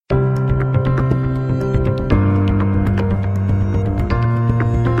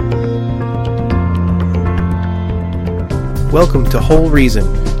Welcome to Whole Reason,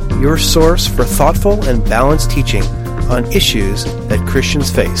 your source for thoughtful and balanced teaching on issues that Christians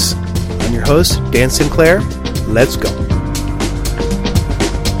face. I'm your host, Dan Sinclair. Let's go.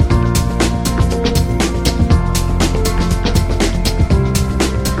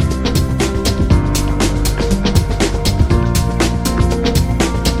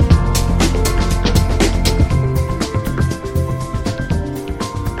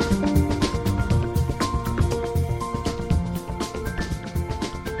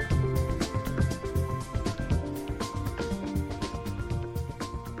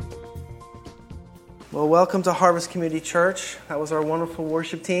 Well, welcome to Harvest Community Church. That was our wonderful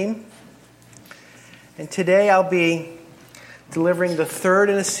worship team. And today I'll be delivering the third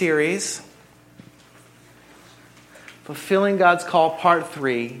in a series, Fulfilling God's Call, Part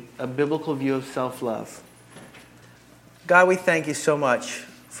 3, A Biblical View of Self-Love. God, we thank you so much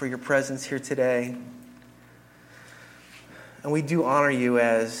for your presence here today. And we do honor you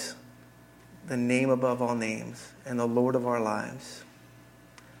as the name above all names and the Lord of our lives.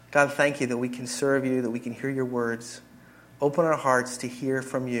 God, thank you that we can serve you, that we can hear your words. Open our hearts to hear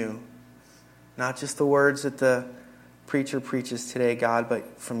from you. Not just the words that the preacher preaches today, God,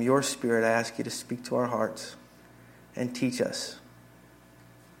 but from your Spirit, I ask you to speak to our hearts and teach us.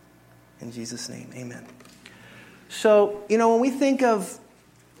 In Jesus' name, amen. So, when we think of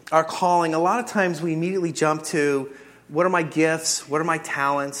our calling, a lot of times we immediately jump to, what are my gifts? What are my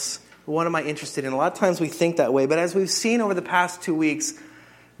talents? What am I interested in? A lot of times we think that way, but as we've seen over the past 2 weeks,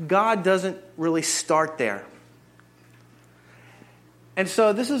 God doesn't really start there. And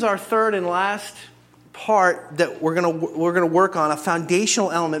so this is our third and last part that we're going to work on, a foundational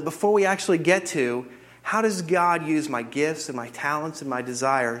element before we actually get to how does God use my gifts and my talents and my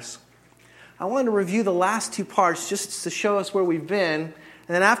desires. I wanted to review the last two parts just to show us where we've been. And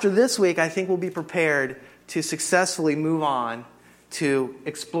then after this week, I think we'll be prepared to successfully move on to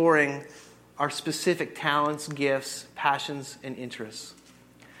exploring our specific talents, gifts, passions, and interests.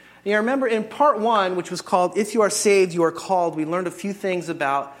 You remember in part 1, which was called If You Are Saved, You Are Called, we learned a few things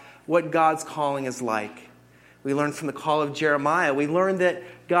about what God's calling is like. We learned from the call of Jeremiah. We learned that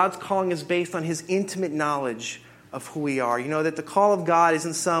God's calling is based on his intimate knowledge of who we are. That the call of God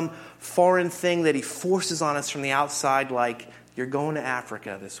isn't some foreign thing that he forces on us from the outside, like, you're going to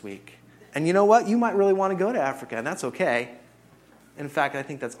Africa this week. And you know what? You might really want to go to Africa, and that's okay. In fact, I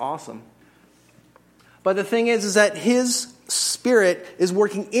think that's awesome. But the thing is that his Spirit is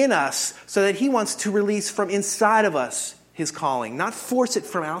working in us so that he wants to release from inside of us his calling, not force it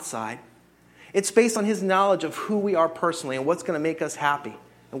from outside. It's based on his knowledge of who we are personally and what's going to make us happy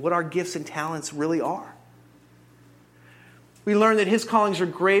and what our gifts and talents really are. We learned that his callings are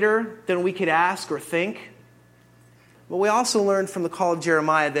greater than we could ask or think. But we also learned from the call of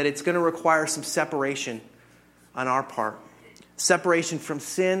Jeremiah that it's going to require some separation on our part. Separation from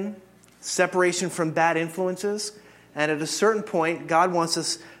sin, separation from bad influences. And at a certain point, God wants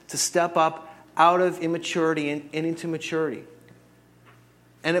us to step up out of immaturity and into maturity.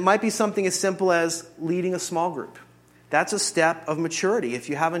 And it might be something as simple as leading a small group. That's a step of maturity. If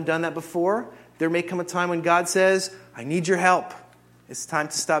you haven't done that before, there may come a time when God says, I need your help. It's time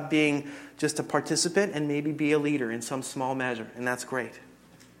to stop being just a participant and maybe be a leader in some small measure. And that's great.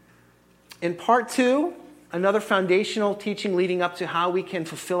 In part 2, another foundational teaching leading up to how we can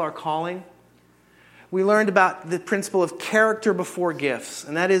fulfill our calling, we learned about the principle of character before gifts.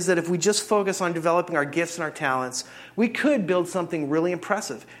 And that is that if we just focus on developing our gifts and our talents, we could build something really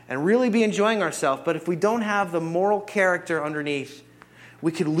impressive and really be enjoying ourselves. But if we don't have the moral character underneath,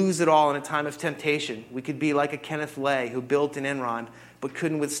 we could lose it all in a time of temptation. We could be like a Kenneth Lay who built an Enron but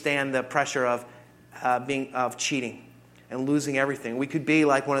couldn't withstand the pressure of cheating and losing everything. We could be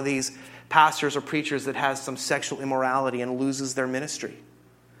like one of these pastors or preachers that has some sexual immorality and loses their ministry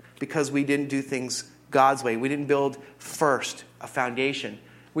because we didn't do things God's way. We didn't build first a foundation.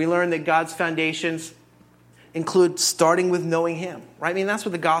 We learned that God's foundations include starting with knowing him, right? I mean, that's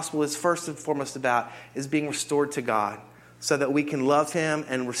what the gospel is first and foremost about, is being restored to God so that we can love him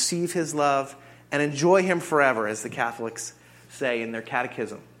and receive his love and enjoy him forever, as the Catholics say in their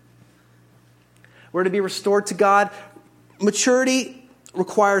catechism. We're to be restored to God. Maturity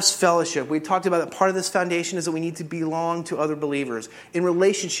requires fellowship. We talked about that part of this foundation is that we need to belong to other believers. In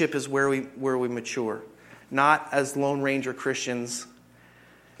relationship is where we mature, not as Lone Ranger Christians.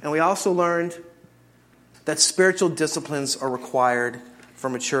 And we also learned that spiritual disciplines are required for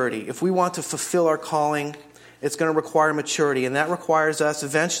maturity. If we want to fulfill our calling, it's going to require maturity. And that requires us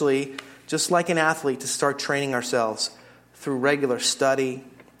eventually, just like an athlete, to start training ourselves through regular study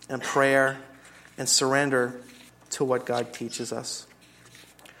and prayer and surrender to what God teaches us.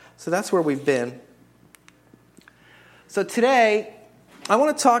 So that's where we've been. So today, I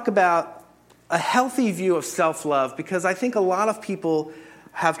want to talk about a healthy view of self-love, because I think a lot of people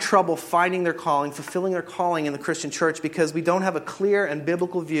have trouble finding their calling, fulfilling their calling in the Christian church, because we don't have a clear and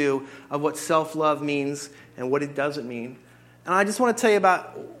biblical view of what self-love means and what it doesn't mean. And I just want to tell you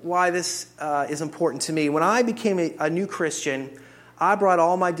about why this is important to me. When I became a new Christian, I brought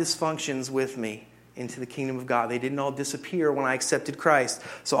all my dysfunctions with me into the kingdom of God. They didn't all disappear when I accepted Christ.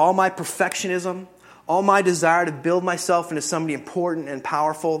 So all my perfectionism, all my desire to build myself into somebody important and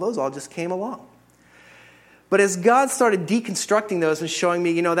powerful, those all just came along. But as God started deconstructing those and showing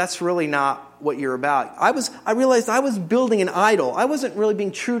me, that's really not what you're about, I realized I was building an idol. I wasn't really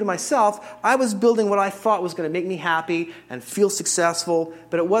being true to myself. I was building what I thought was going to make me happy and feel successful,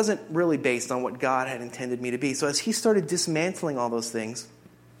 but it wasn't really based on what God had intended me to be. So as He started dismantling all those things,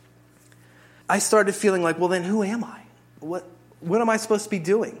 I started feeling like, well, then who am I? What am I supposed to be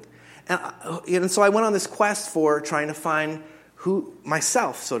doing? And so I went on this quest for trying to find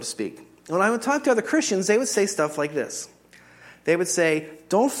myself, so to speak. When I would talk to other Christians, they would say stuff like this. They would say,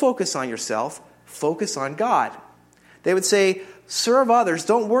 don't focus on yourself, focus on God. They would say, serve others,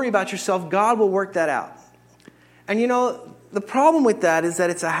 don't worry about yourself, God will work that out. And the problem with that is that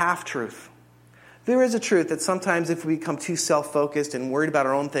it's a half-truth. There is a truth that sometimes if we become too self-focused and worried about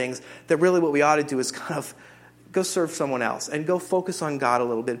our own things, that really what we ought to do is kind of go serve someone else and go focus on God a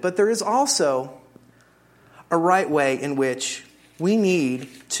little bit. But there is also a right way in which we need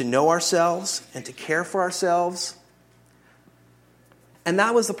to know ourselves and to care for ourselves. And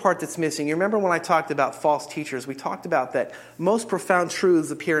that was the part that's missing. You remember when I talked about false teachers, we talked about that most profound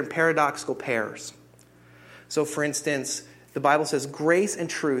truths appear in paradoxical pairs. So for instance, the Bible says grace and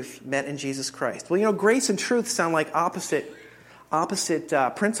truth met in Jesus Christ. Well, grace and truth sound like opposite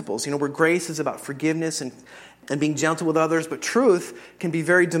principles. Where grace is about forgiveness and being gentle with others, but truth can be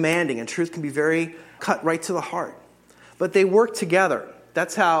very demanding and truth can be very cut right to the heart. But they work together.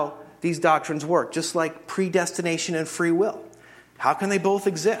 That's how these doctrines work, just like predestination and free will. How can they both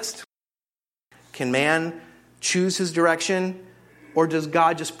exist? Can man choose his direction, or does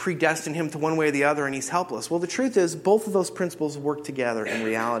God just predestine him to one way or the other and he's helpless? Well, the truth is both of those principles work together in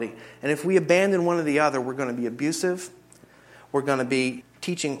reality. And if we abandon one or the other, we're going to be abusive. We're going to be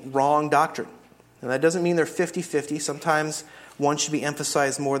teaching wrong doctrine. And that doesn't mean they're 50-50. Sometimes one should be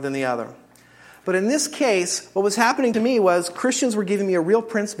emphasized more than the other. But in this case, what was happening to me was Christians were giving me a real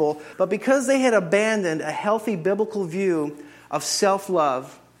principle, but because they had abandoned a healthy biblical view of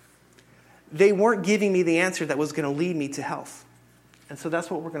self-love, they weren't giving me the answer that was going to lead me to health. And so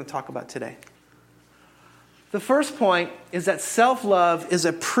that's what we're going to talk about today. The first point is that self-love is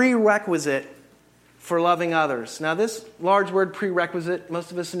a prerequisite for loving others. Now, this large word prerequisite,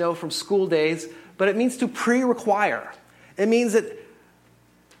 most of us know from school days, but it means to pre-require. It means that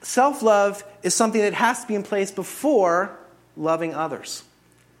self-love is something that has to be in place before loving others.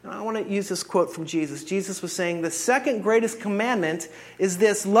 Now, I want to use this quote from Jesus. Jesus was saying, the second greatest commandment is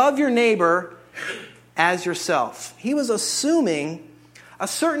this: love your neighbor as yourself. He was assuming a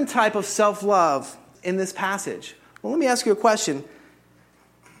certain type of self-love in this passage. Well, let me ask you a question.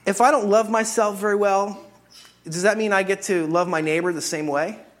 If I don't love myself very well, does that mean I get to love my neighbor the same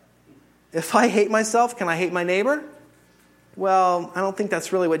way? If I hate myself, can I hate my neighbor? Well, I don't think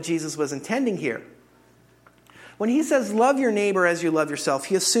that's really what Jesus was intending here. When he says love your neighbor as you love yourself,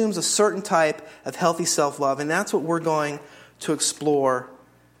 he assumes a certain type of healthy self-love, and that's what we're going to explore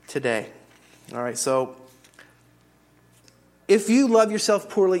today. All right, so if you love yourself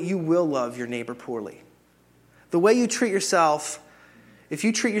poorly, you will love your neighbor poorly. The way you treat yourself, if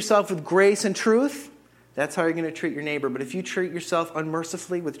you treat yourself with grace and truth, that's how you're going to treat your neighbor. But if you treat yourself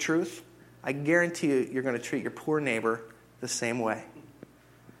unmercifully with truth, I guarantee you're going to treat your poor neighbor the same way.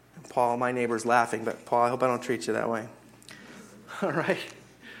 Paul, my neighbor's laughing, but Paul, I hope I don't treat you that way. All right.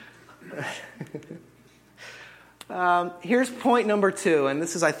 Here's point number 2, and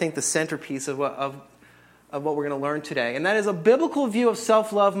this is, I think, the centerpiece of what we're going to learn today. And that is, a biblical view of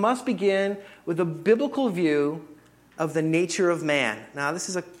self-love must begin with a biblical view of the nature of man. Now, this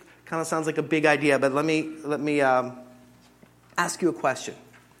is kind of sounds like a big idea, but let me ask you a question.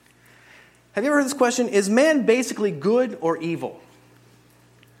 Have you ever heard this question? Is man basically good or evil?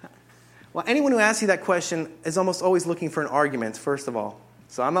 Well, anyone who asks you that question is almost always looking for an argument, first of all.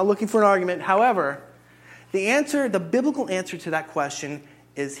 So I'm not looking for an argument. However, the biblical answer to that question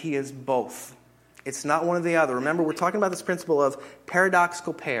is he is both. It's not one or the other. Remember, we're talking about this principle of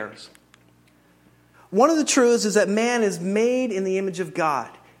paradoxical pairs. One of the truths is that man is made in the image of God.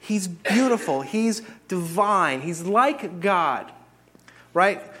 He's beautiful. He's divine. He's like God.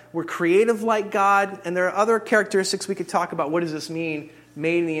 Right? We're creative like God, and there are other characteristics we could talk about. What does this mean?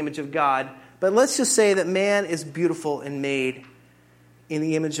 Made in the image of God. But let's just say that man is beautiful and made in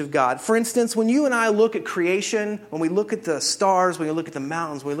the image of God. For instance, when you and I look at creation, when we look at the stars, when we look at the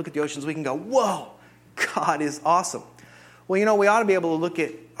mountains, when we look at the oceans, we can go, whoa, God is awesome. Well, we ought to be able to look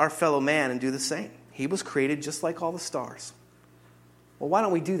at our fellow man and do the same. He was created just like all the stars. Well, why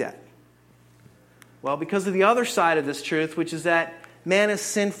don't we do that? Well, because of the other side of this truth, which is that man is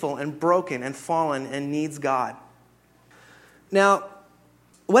sinful and broken and fallen and needs God. Now,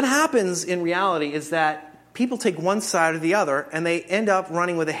 what happens in reality is that people take one side or the other and they end up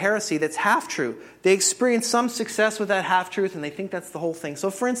running with a heresy that's half-true. They experience some success with that half-truth and they think that's the whole thing. So,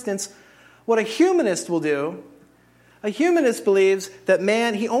 for instance, what a humanist will do, a humanist believes that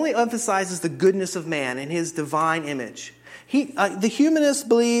man, he only emphasizes the goodness of man in his divine image. The humanist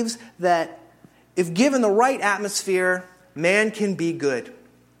believes that if given the right atmosphere, man can be good.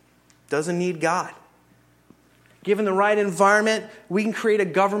 Doesn't need God. Given the right environment, we can create a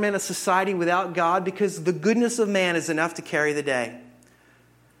government, a society without God because the goodness of man is enough to carry the day.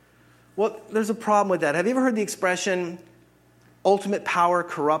 Well, there's a problem with that. Have you ever heard the expression, ultimate power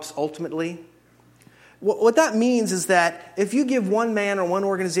corrupts ultimately? What that means is that if you give one man or one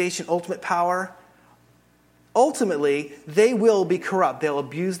organization ultimate power, ultimately they will be corrupt. They'll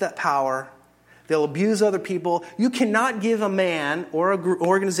abuse that power. They'll abuse other people. You cannot give a man or an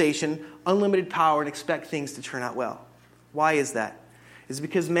organization unlimited power and expect things to turn out well. Why is that? Is it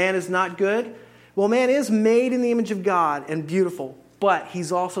because man is not good? Well, man is made in the image of God and beautiful, but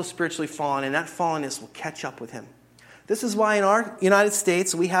he's also spiritually fallen, and that fallenness will catch up with him. This is why in our United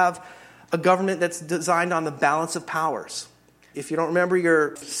States we have a government that's designed on the balance of powers. If you don't remember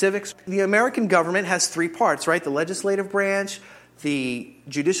your civics, the American government has three parts, right? The legislative branch, the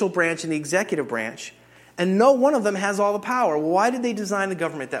judicial branch, and the executive branch. And no one of them has all the power. Well, why did they design the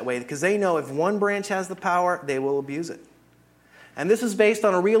government that way? Because they know if one branch has the power, they will abuse it. And this is based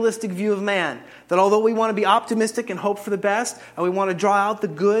on a realistic view of man. That although we want to be optimistic and hope for the best, and we want to draw out the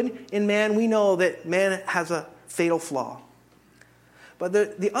good in man, we know that man has a fatal flaw. But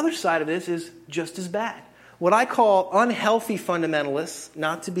the other side of this is just as bad. What I call unhealthy fundamentalists,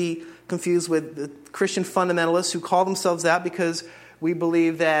 not to be confused with the Christian fundamentalists who call themselves that because we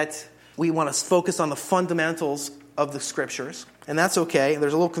believe that we want to focus on the fundamentals of the Scriptures. And that's okay.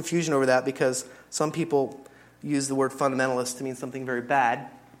 There's a little confusion over that because some people use the word fundamentalist to mean something very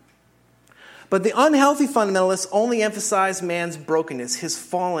bad. But the unhealthy fundamentalists only emphasize man's brokenness, his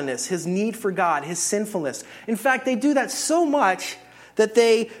fallenness, his need for God, his sinfulness. In fact, they do that so much that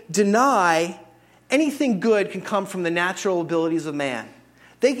they deny anything good can come from the natural abilities of man.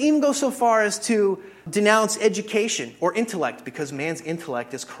 They even go so far as to denounce education or intellect because man's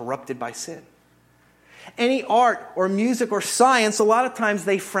intellect is corrupted by sin. Any art or music or science, a lot of times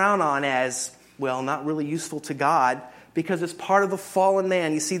they frown on as, well, not really useful to God because it's part of the fallen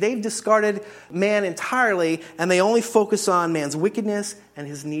man. You see, they've discarded man entirely and they only focus on man's wickedness and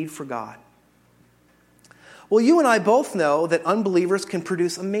his need for God. Well, you and I both know that unbelievers can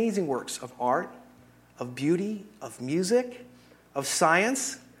produce amazing works of art, of beauty, of music, of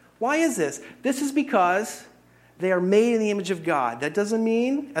science. Why is this? This is because they are made in the image of God. That doesn't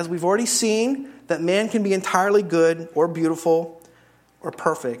mean, as we've already seen, that man can be entirely good or beautiful or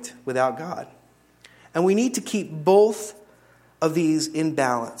perfect without God. And we need to keep both of these in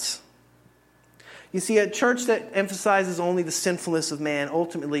balance. You see, a church that emphasizes only the sinfulness of man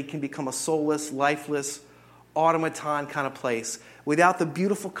ultimately can become a soulless, lifeless, automaton kind of place without the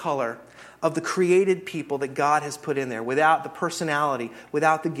beautiful color of the created people that God has put in there, without the personality,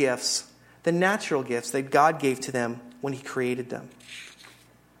 without the gifts, the natural gifts that God gave to them when He created them.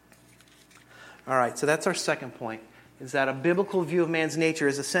 All right, so that's our second point, is that a biblical view of man's nature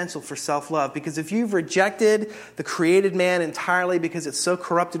is essential for self-love, because if you've rejected the created man entirely because it's so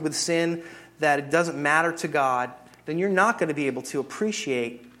corrupted with sin that it doesn't matter to God, then you're not going to be able to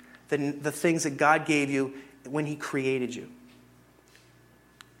appreciate the things that God gave you when He created you.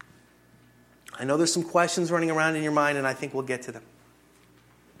 I know there's some questions running around in your mind, and I think we'll get to them.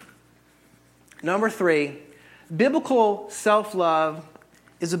 Number 3, biblical self-love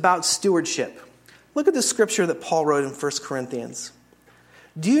is about stewardship. Look at the scripture that Paul wrote in 1 Corinthians.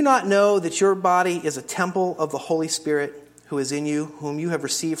 Do you not know that your body is a temple of the Holy Spirit who is in you, whom you have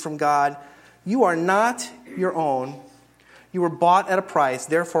received from God? You are not your own. You were bought at a price.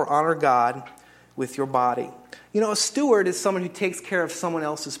 Therefore, honor God with your body. You know, a steward is someone who takes care of someone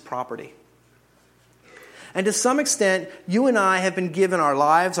else's property. And to some extent, you and I have been given our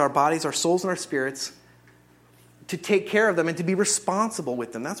lives, our bodies, our souls, and our spirits to take care of them and to be responsible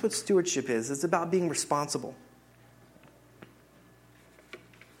with them. That's what stewardship is. It's about being responsible.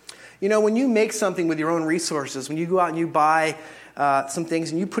 You know, when you make something with your own resources, when you go out and you buy some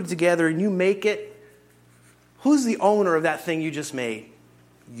things and you put it together and you make it, who's the owner of that thing you just made?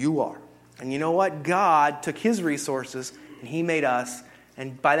 You are. And you know what? God took his resources and he made us.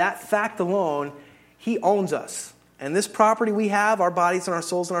 And by that fact alone, he owns us. And this property we have, our bodies and our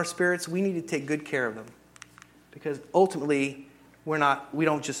souls and our spirits, we need to take good care of them. Because ultimately, we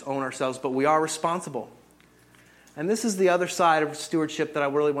don't just own ourselves, but we are responsible. And this is the other side of stewardship that I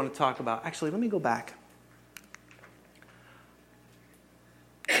really want to talk about. Actually, let me go back.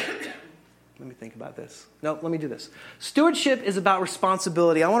 Let me think about this. No, let me do this. Stewardship is about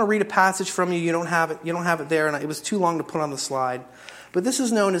responsibility. I want to read a passage from you. You don't have it there, and it was too long to put on the slide. But this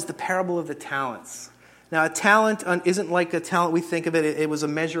is known as the parable of the talents. Now, a talent isn't like a talent we think of it. It was a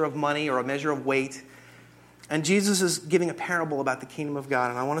measure of money or a measure of weight. And Jesus is giving a parable about the kingdom of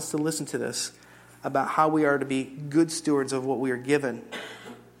God. And I want us to listen to this about how we are to be good stewards of what we are given.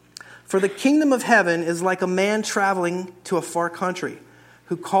 For the kingdom of heaven is like a man traveling to a far country,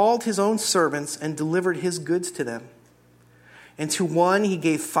 who called his own servants and delivered his goods to them. And to one he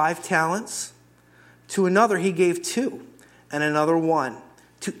gave 5 talents, to another he gave 2, and another 1,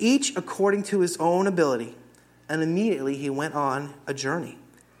 to each according to his own ability. And immediately he went on a journey.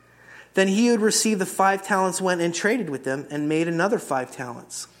 Then he who had received the 5 talents went and traded with them and made another 5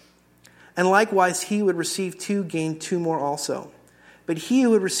 talents. And likewise he who had received 2 gained 2 more also. But he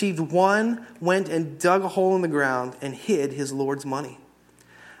who had received 1 went and dug a hole in the ground and hid his Lord's money.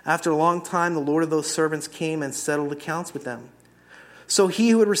 After a long time, the Lord of those servants came and settled accounts with them. So he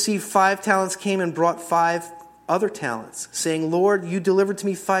who had received 5 talents came and brought 5 other talents, saying, Lord, you delivered to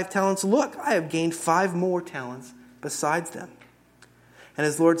me 5 talents. Look, I have gained 5 more talents besides them. And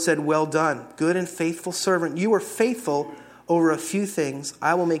his Lord said, well done, good and faithful servant. You were faithful over a few things.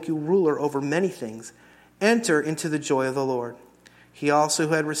 I will make you ruler over many things. Enter into the joy of the Lord. He also,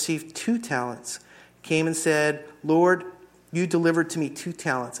 who had received 2 talents, came and said, Lord, you delivered to me 2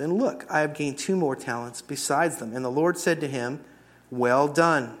 talents, and look, I have gained 2 more talents besides them. And the Lord said to him, well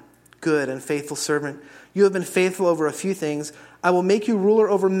done, good and faithful servant. You have been faithful over a few things. I will make you ruler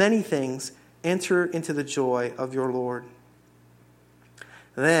over many things. Enter into the joy of your Lord.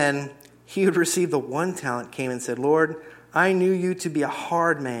 Then he who had received the 1 talent came and said, Lord, I knew you to be a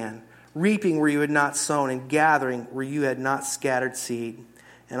hard man, reaping where you had not sown and gathering where you had not scattered seed.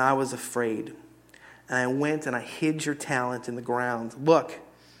 And I was afraid. And I went and I hid your talent in the ground. Look,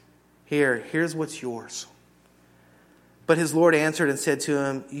 here's what's yours. But his Lord answered and said to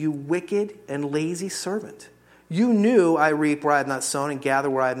him, you wicked and lazy servant. You knew I reap where I have not sown and gather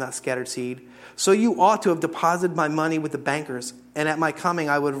where I have not scattered seed. So you ought to have deposited my money with the bankers, and at my coming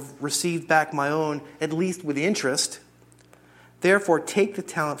I would have received back my own, at least with interest. Therefore take the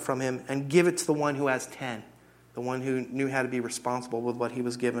talent from him and give it to the one who has 10, the one who knew how to be responsible with what he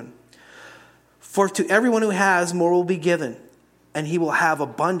was given. For to everyone who has, more will be given, and he will have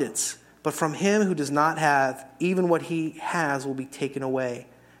abundance. But from him who does not have, even what he has will be taken away.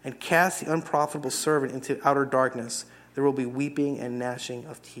 And cast the unprofitable servant into outer darkness. There will be weeping and gnashing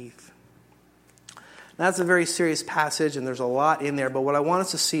of teeth. Now, that's a very serious passage, and there's a lot in there. But what I want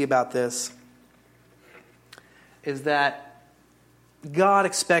us to see about this is that God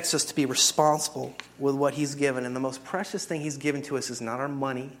expects us to be responsible with what he's given. And the most precious thing he's given to us is not our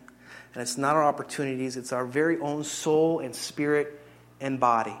money, and it's not our opportunities. It's our very own soul and spirit and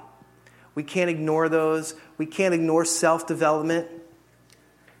body. We can't ignore those. We can't ignore self-development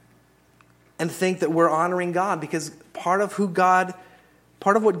and think that we're honoring God, because part of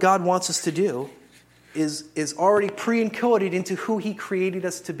what God wants us to do is already pre-encoded into who he created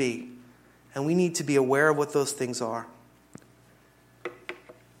us to be. And we need to be aware of what those things are.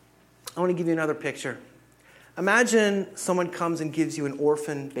 I want to give you another picture. Imagine someone comes and gives you an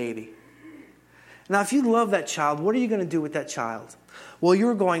orphan baby. Now, if you love that child, what are you going to do with that child? Well,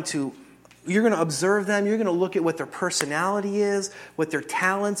 you're going to observe them. You're going to look at what their personality is, what their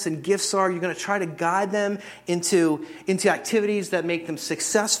talents and gifts are. You're going to try to guide them into activities that make them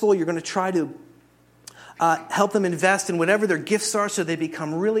successful. You're going to try to help them invest in whatever their gifts are so they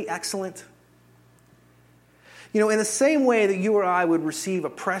become really excellent. You know, in the same way that you or I would receive a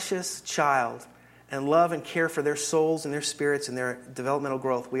precious child and love and care for their souls and their spirits and their developmental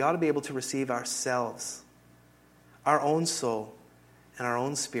growth, we ought to be able to receive ourselves, our own soul and our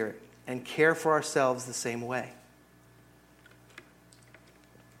own spirit, and care for ourselves the same way.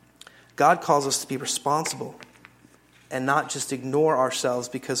 God calls us to be responsible and not just ignore ourselves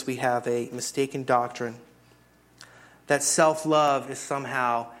because we have a mistaken doctrine that self-love is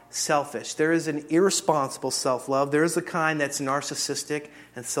somehow selfish. There is an irresponsible self-love. There is a kind that's narcissistic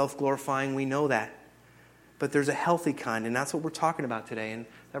and self-glorifying. We know that. But there's a healthy kind, and that's what we're talking about today. And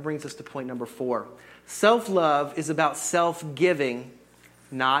That brings us to point number 4. Self-love is about self-giving,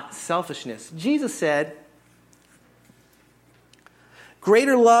 not selfishness. Jesus said,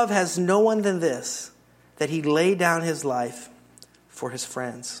 "Greater love has no one than this, that he laid down his life for his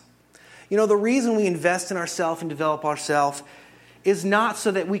friends." You know, the reason we invest in ourselves and develop ourselves is not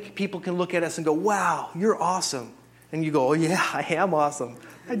so that people can look at us and go, "Wow, you're awesome." And you go, "Oh yeah, I am awesome.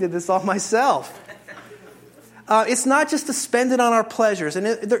 I did this all myself." It's not just to spend it on our pleasures,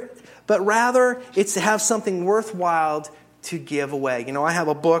 but rather it's to have something worthwhile to give away. You know, I have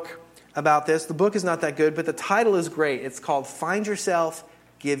a book about this. The book is not that good, but the title is great. It's called Find Yourself,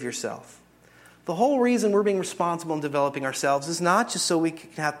 Give Yourself. The whole reason we're being responsible in developing ourselves is not just so we can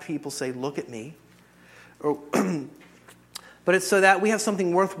have people say, "Look at me," but it's so that we have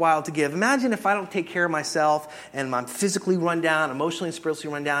something worthwhile to give. Imagine if I don't take care of myself and I'm physically run down, emotionally and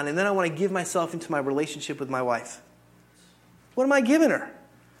spiritually run down, and then I want to give myself into my relationship with my wife. What am I giving her?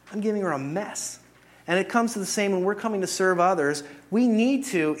 I'm giving her a mess. And it comes to the same when we're coming to serve others. We need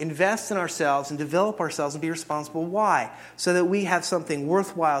to invest in ourselves and develop ourselves and be responsible. Why? So that we have something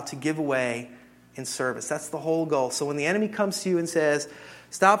worthwhile to give away in service. That's the whole goal. So when the enemy comes to you and says,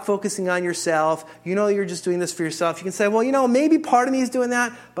 "Stop focusing on yourself. You know you're just doing this for yourself." You can say, "Well, you know, maybe part of me is doing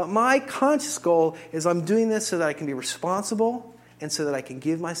that, but my conscious goal is I'm doing this so that I can be responsible and so that I can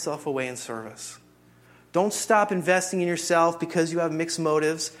give myself away in service." Don't stop investing in yourself because you have mixed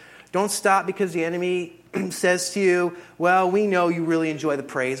motives. Don't stop because the enemy says to you, "Well, we know you really enjoy the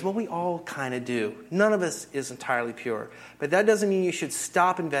praise." Well, we all kind of do. None of us is entirely pure. But that doesn't mean you should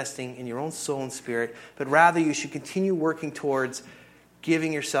stop investing in your own soul and spirit, but rather you should continue working towards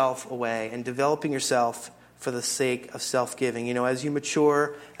giving yourself away and developing yourself for the sake of self-giving. You know, as you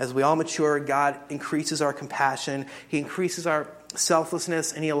mature, as we all mature, God increases our compassion. He increases our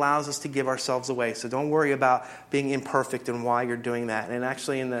selflessness, and He allows us to give ourselves away. So don't worry about being imperfect and why you're doing that. And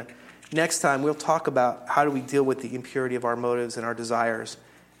actually, in the next time, we'll talk about how do we deal with the impurity of our motives and our desires,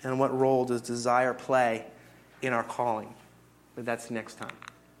 and what role does desire play in our calling. But that's next time.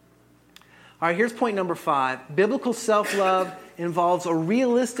 All right, here's point number 5. Biblical self-love involves a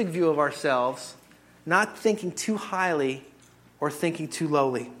realistic view of ourselves, not thinking too highly or thinking too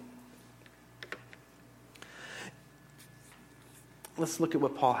lowly. Let's look at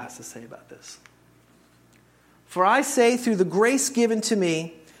what Paul has to say about this. "For I say, through the grace given to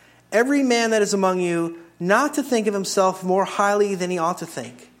me, every man that is among you, not to think of himself more highly than he ought to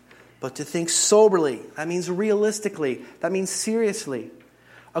think, but to think soberly." That means realistically. That means seriously.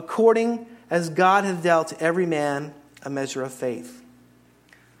 "According as God hath dealt to every man a measure of faith."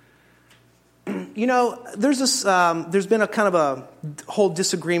 You know, there's been a kind of a whole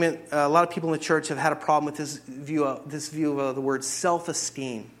disagreement. A lot of people in the church have had a problem with this view of the word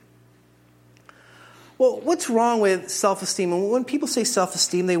self-esteem. Well, what's wrong with self-esteem? And when people say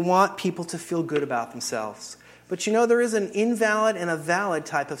self-esteem, they want people to feel good about themselves. But you know, there is an invalid and a valid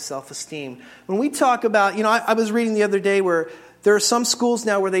type of self-esteem. When we talk about, you know, I was reading the other day where there are some schools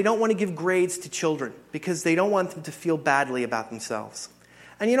now where they don't want to give grades to children because they don't want them to feel badly about themselves.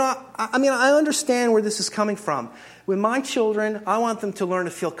 And you know, I understand where this is coming from. With my children, I want them to learn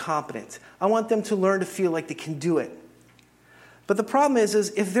to feel competent. I want them to learn to feel like they can do it. But the problem is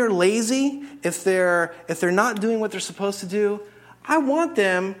if they're lazy, if they're not doing what they're supposed to do, I want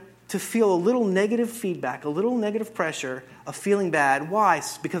them to feel a little negative feedback, a little negative pressure of feeling bad. Why?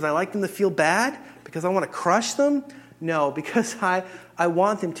 Because I like them to feel bad? Because I want to crush them? No, because I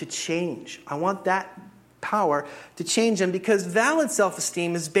want them to change. I want that power to change them, because valid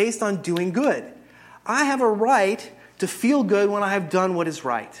self-esteem is based on doing good. I have a right to feel good when I have done what is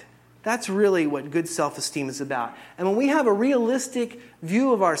right. That's really what good self-esteem is about. And when we have a realistic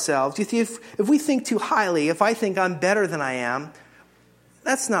view of ourselves, you see, if we think too highly, if I think I'm better than I am,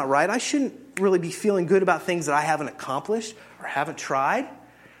 that's not right. I shouldn't really be feeling good about things that I haven't accomplished or haven't tried.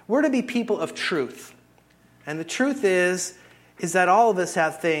 We're to be people of truth. And the truth is that all of us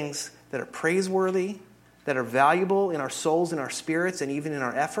have things that are praiseworthy, that are valuable in our souls, in our spirits, and even in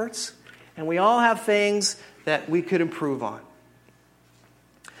our efforts. And we all have things that we could improve on.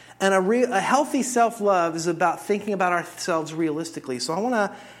 And a healthy self-love is about thinking about ourselves realistically. So I want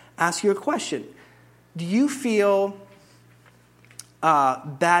to ask you a question. Do you feel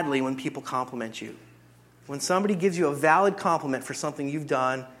badly when people compliment you? When somebody gives you a valid compliment for something you've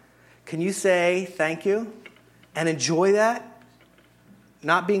done, can you say thank you and enjoy that?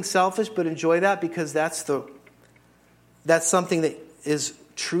 Not being selfish, but enjoy that because that's something that is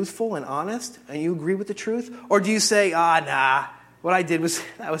truthful and honest, and you agree with the truth? Or do you say, nah, what I did was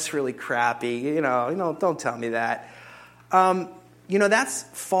really crappy. You know, don't tell me that. That's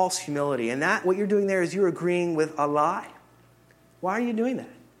false humility, and that what you're doing there is you're agreeing with a lie. Why are you doing that?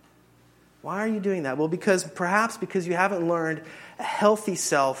 Why are you doing that? Well, perhaps because you haven't learned a healthy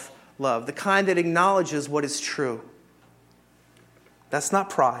self-love, the kind that acknowledges what is true. That's not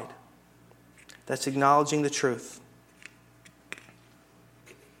pride. That's acknowledging the truth.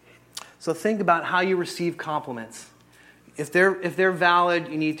 So think about how you receive compliments. If they're valid,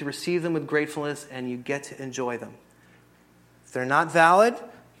 you need to receive them with gratefulness and you get to enjoy them. If they're not valid,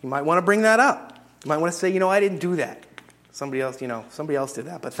 you might want to bring that up. You might want to say, I didn't do that. Somebody else did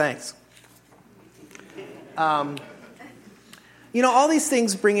that, but thanks. All these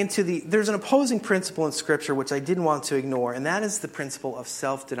things bring into there's an opposing principle in Scripture which I didn't want to ignore, and that is the principle of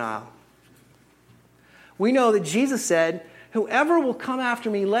self-denial. We know that Jesus said, "Whoever will come after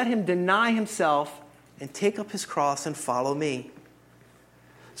me, let him deny himself and take up his cross and follow me."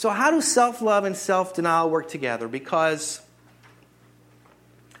 So how do self-love and self-denial work together? Because,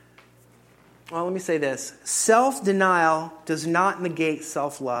 let me say this. Self-denial does not negate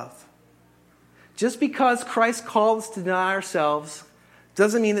self-love. Just because Christ calls us to deny ourselves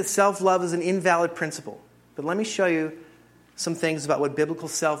doesn't mean that self-love is an invalid principle. But let me show you some things about what biblical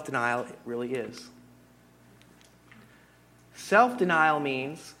self-denial really is. Self-denial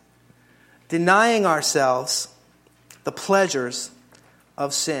means denying ourselves the pleasures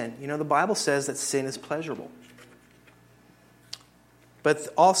of sin. The Bible says that sin is pleasurable. But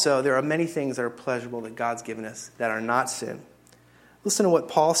also, there are many things that are pleasurable that God's given us that are not sin. Listen to what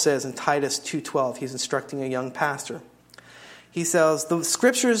Paul says in Titus 2:12. He's instructing a young pastor. He says, "The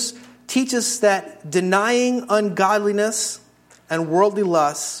Scriptures teach us that denying ungodliness and worldly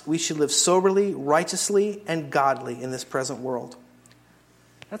lusts, we should live soberly, righteously, and godly in this present world."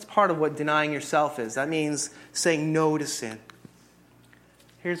 That's part of what denying yourself is. That means saying no to sin.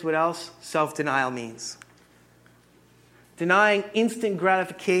 Here's what else self-denial means. Denying instant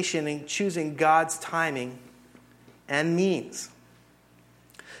gratification and choosing God's timing and means.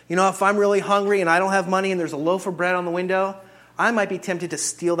 If I'm really hungry and I don't have money and there's a loaf of bread on the window, I might be tempted to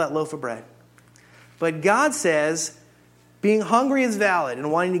steal that loaf of bread. But God says being hungry is valid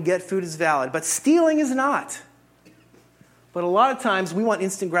and wanting to get food is valid, but stealing is not. But a lot of times we want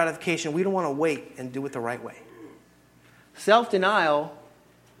instant gratification. We don't want to wait and do it the right way. Self-denial,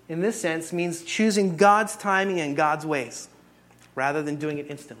 in this sense, means choosing God's timing and God's ways rather than doing it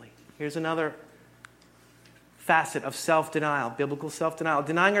instantly. Here's another facet of self-denial, biblical self-denial.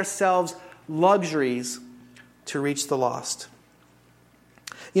 Denying ourselves luxuries to reach the lost.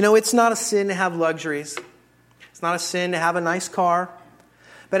 It's not a sin to have luxuries. It's not a sin to have a nice car.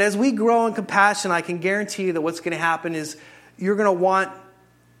 But as we grow in compassion, I can guarantee you that what's going to happen is you're going to want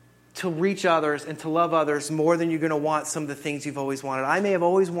to reach others and to love others more than you're going to want some of the things you've always wanted. I may have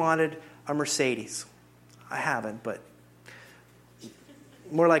always wanted a Mercedes. I haven't, but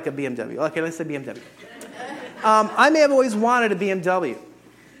more like a BMW. Okay, let's say BMW. I may have always wanted a BMW.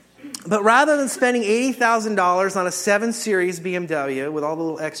 But rather than spending $80,000 on a 7 Series BMW with all the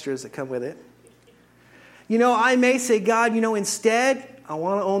little extras that come with it, I may say, God, instead, I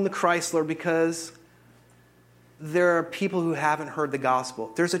want to own the Chrysler because there are people who haven't heard the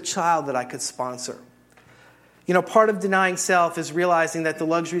gospel. There's a child that I could sponsor. Part of denying self is realizing that the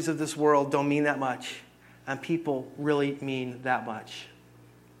luxuries of this world don't mean that much, and people really mean that much.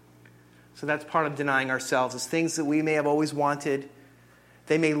 So that's part of denying ourselves, is things that we may have always wanted,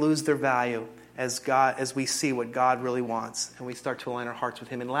 they may lose their value as we see what God really wants, and we start to align our hearts with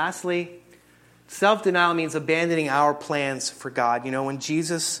Him. And lastly, self-denial means abandoning our plans for God. When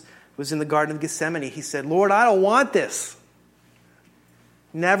Jesus was in the Garden of Gethsemane, He said, "Lord, I don't want this.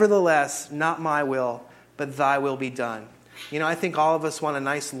 Nevertheless, not my will, but thy will be done." I think all of us want a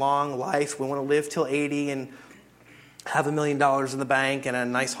nice long life. We want to live till 80 and have $1 million in the bank and a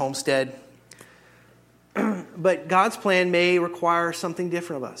nice homestead. But God's plan may require something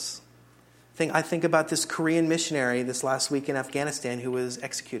different of us. I think about this Korean missionary this last week in Afghanistan who was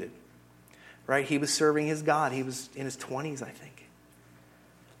executed. Right? He was serving his God. He was in his 20s, I think.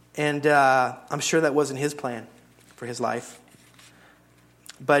 And I'm sure that wasn't his plan for his life.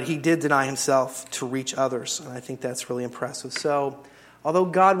 But he did deny himself to reach others. And I think that's really impressive. So, although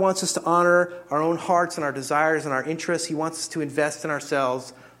God wants us to honor our own hearts and our desires and our interests, He wants us to invest in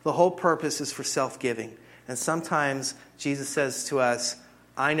ourselves. The whole purpose is for self-giving. And sometimes Jesus says to us,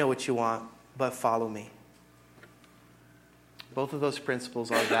 I know what you want, but follow me. Both of those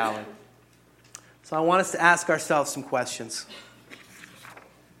principles are valid. So I want us to ask ourselves some questions.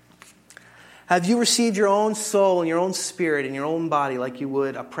 Have you received your own soul and your own spirit and your own body like you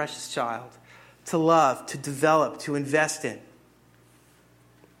would a precious child to love, to develop, to invest in?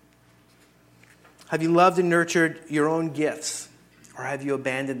 Have you loved and nurtured your own gifts? Or have you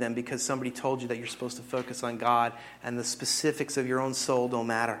abandoned them because somebody told you that you're supposed to focus on God and the specifics of your own soul don't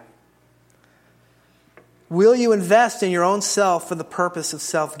matter? Will you invest in your own self for the purpose of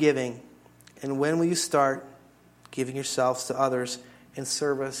self-giving? And when will you start giving yourselves to others in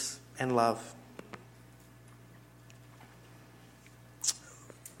service and love?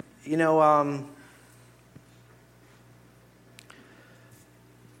 You know,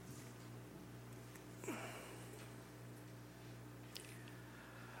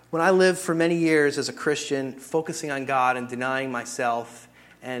 when I lived for many years as a Christian, focusing on God and denying myself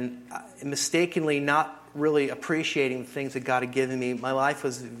and mistakenly not really appreciating the things that God had given me, my life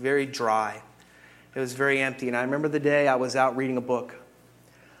was very dry. It was very empty. And I remember the day I was out reading a book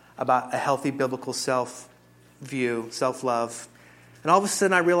about a healthy biblical self-view, self-love. And all of a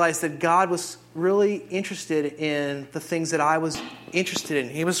sudden I realized that God was really interested in the things that I was interested in.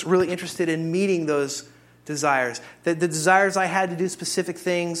 He was really interested in meeting those desires. That the desires I had to do specific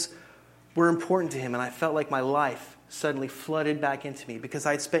things were important to Him. And I felt like my life suddenly flooded back into me because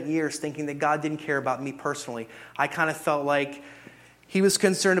I had spent years thinking that God didn't care about me personally. I kind of felt like He was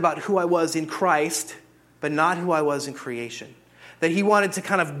concerned about who I was in Christ, but not who I was in creation. That He wanted to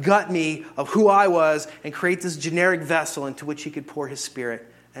kind of gut me of who I was and create this generic vessel into which He could pour His Spirit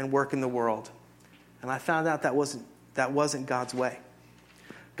and work in the world. And I found out that wasn't God's way.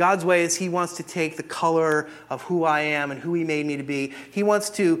 God's way is He wants to take the color of who I am and who He made me to be. He wants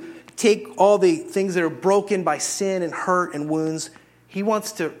to take all the things that are broken by sin and hurt and wounds. He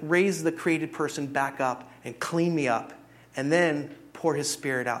wants to raise the created person back up and clean me up and then pour His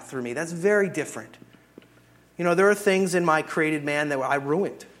Spirit out through me. That's very different. You know, there are things in my created man that I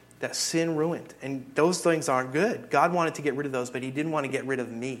ruined, that sin ruined. And those things aren't good. God wanted to get rid of those, but He didn't want to get rid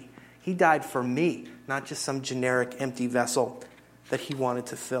of me. He died for me, not just some generic empty vessel that He wanted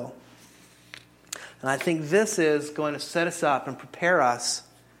to fill. And I think this is going to set us up and prepare us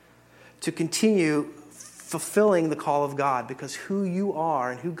to continue fulfilling the call of God, because who you are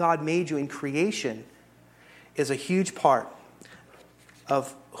and who God made you in creation is a huge part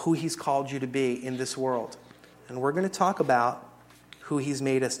of who He's called you to be in this world. And we're going to talk about who He's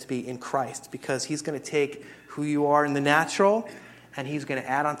made us to be in Christ, because He's going to take who you are in the natural and He's going to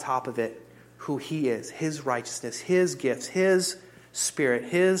add on top of it who He is, His righteousness, His gifts, His Spirit,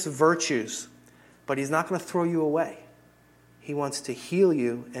 His virtues. But He's not going to throw you away. He wants to heal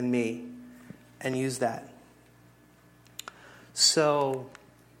you and me and use that. So,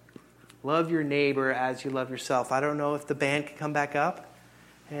 love your neighbor as you love yourself. I don't know if the band can come back up.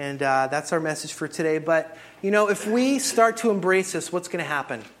 And that's our message for today. But, you know, if we start to embrace this, what's going to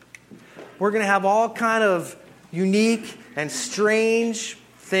happen? We're going to have all kind of unique and strange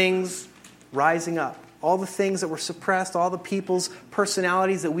things rising up. All the things that were suppressed, all the people's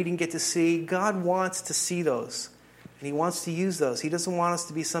personalities that we didn't get to see. God wants to see those. And He wants to use those. He doesn't want us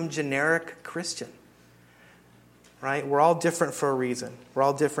to be some generic Christian. Right? We're all different for a reason. We're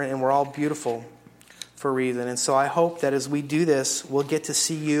all different and we're all beautiful for a reason. And so I hope that as we do this, we'll get to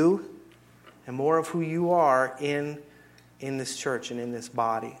see you and more of who you are in this church and in this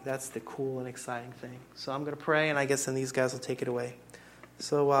body. That's the cool and exciting thing. So I'm going to pray, and I guess then these guys will take it away.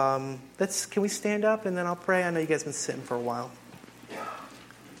 So can we stand up and then I'll pray? I know you guys have been sitting for a while.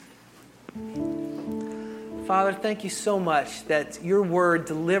 Father, thank you so much that your word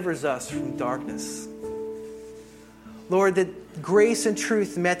delivers us from darkness. Lord, that grace and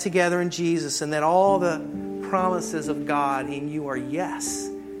truth met together in Jesus, and that all the promises of God in you are yes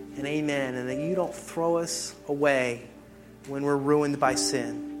and amen, and that you don't throw us away when we're ruined by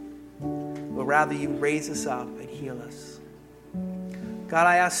sin, but rather you raise us up and heal us. God,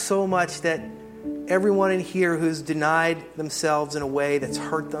 I ask so much that everyone in here who's denied themselves in a way that's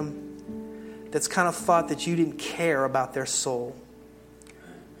hurt them, that's kind of thought that you didn't care about their soul,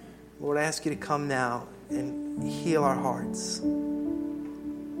 Lord, I ask you to come now and heal our hearts.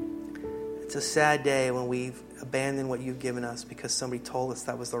 It's a sad day when we've abandoned what you've given us because somebody told us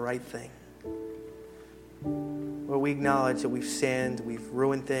that was the right thing. Lord, we acknowledge that we've sinned, we've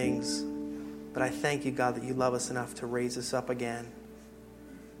ruined things, but I thank you, God, that you love us enough to raise us up again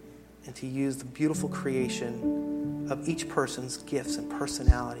and to use the beautiful creation of each person's gifts and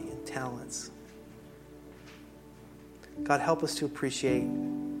personality and talents. God, help us to appreciate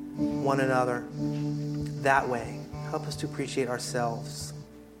one another that way. Help us to appreciate ourselves.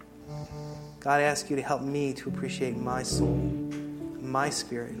 God, I ask you to help me to appreciate my soul, my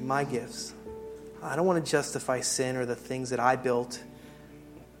spirit, my gifts. I don't want to justify sin or the things that I built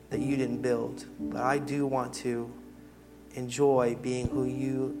that you didn't build, but I do want to enjoy being who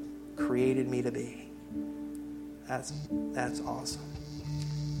you created me to be. That's awesome.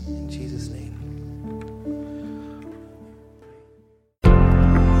 In Jesus' name.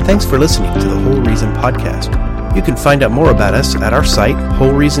 Thanks for listening to the Whole Reason podcast. You can find out more about us at our site,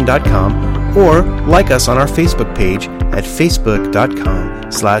 wholereason.com, or like us on our Facebook page at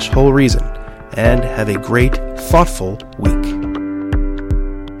facebook.com/wholereason. And have a great, thoughtful week.